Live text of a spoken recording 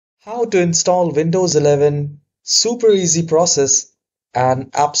How to install Windows 11, super easy process and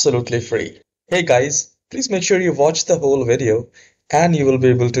absolutely free. Hey guys, please make sure you watch the whole video and you will be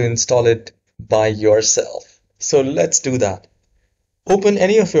able to install it by yourself. So let's do that. Open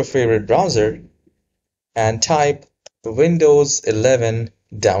any of your favorite browser and type Windows 11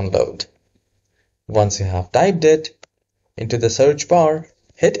 download. Once you have typed it into the search bar,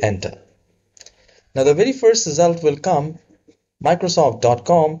 hit enter. Now the very first result will come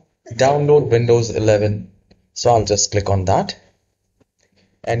Microsoft.com download Windows 11. So I'll just click on that.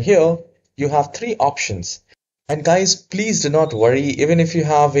 And here you have three options. And guys, please do not worry, even if you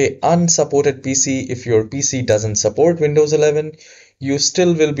have a unsupported PC, if your PC doesn't support Windows 11, you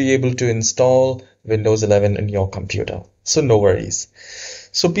still will be able to install Windows 11 in your computer. So no worries.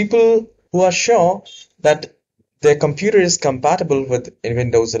 So people who are sure that their computer is compatible with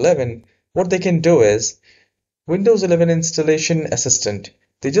Windows 11, what they can do is Windows 11 Installation Assistant.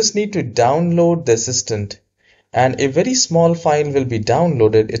 They just need to download the assistant and a very small file will be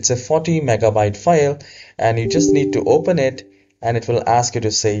downloaded. It's a 40 megabyte file and you just need to open it and it will ask you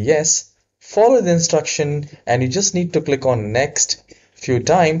to say yes. Follow the instruction and you just need to click on next few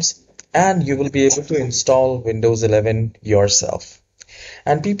times and you will be able to install Windows 11 yourself.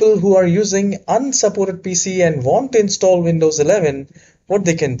 And people who are using unsupported PC and want to install Windows 11, what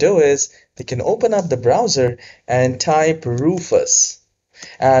they can do is they can open up the browser and type Rufus.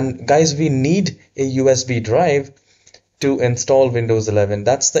 And guys, we need a USB drive to install Windows 11.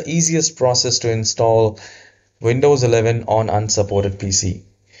 That's the easiest process to install Windows 11 on unsupported PC.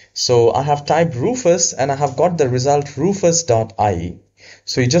 So I have typed Rufus and I have got the result rufus.ie.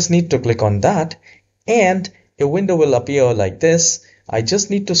 So you just need to click on that and a window will appear like this. I just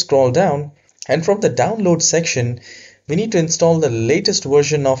need to scroll down and from the download section, we need to install the latest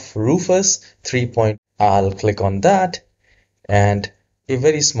version of Rufus 3. I'll click on that and a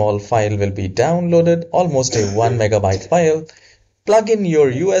very small file will be downloaded, almost a 1 megabyte file. Plug in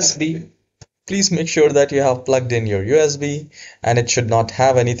your USB. Please make sure that you have plugged in your USB and it should not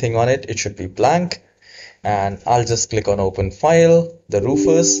have anything on it. It should be blank. And I'll just click on open file, the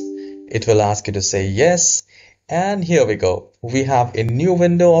Rufus. It will ask you to say yes. And here we go. We have a new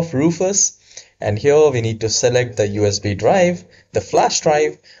window of Rufus. And here we need to select the USB drive, the flash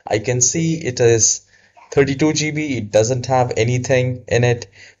drive. I can see it is 32 GB. It doesn't have anything in it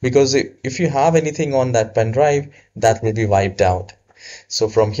because if you have anything on that pen drive, that will be wiped out. So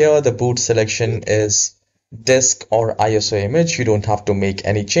from here, the boot selection is disk or ISO image. You don't have to make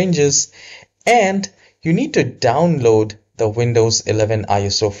any changes. And you need to download the Windows 11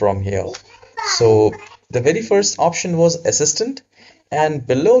 ISO from here. So the very first option was assistant. And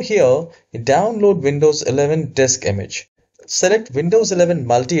below here, download Windows 11 disk image. Select Windows 11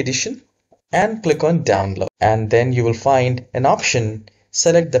 multi-edition and click on download. And then you will find an option,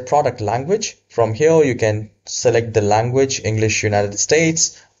 select the product language. From here, you can select the language, English United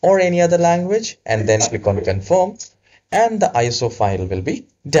States or any other language, and then click on confirm. And the ISO file will be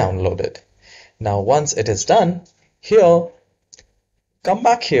downloaded. Now, once it is done, here, come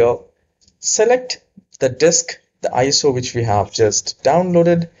back here, select the disk, the ISO which we have just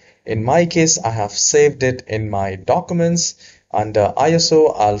downloaded. In my case, I have saved it in my documents. Under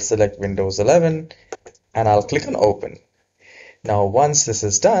ISO, I'll select Windows 11 and I'll click on open. Now, once this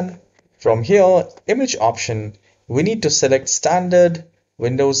is done, from here, image option, we need to select standard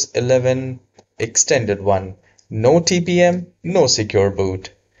Windows 11 extended one. No TPM, no secure boot.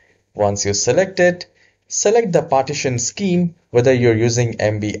 Once you select it, select the partition scheme, whether you're using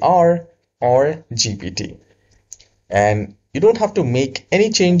MBR or GPT. And you don't have to make any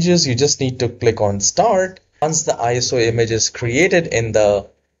changes. You just need to click on start. Once the ISO image is created in the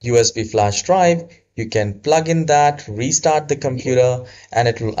USB flash drive, you can plug in that, restart the computer, and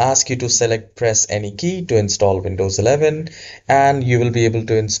it will ask you to press any key to install Windows 11, and you will be able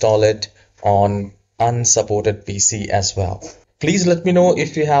to install it on unsupported PC as well. Please let me know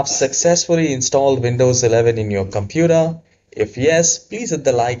if you have successfully installed Windows 11 in your computer. If yes, please hit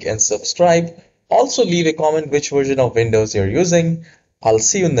the like and subscribe. Also leave a comment which version of Windows you're using. I'll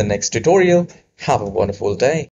see you in the next tutorial. Have a wonderful day.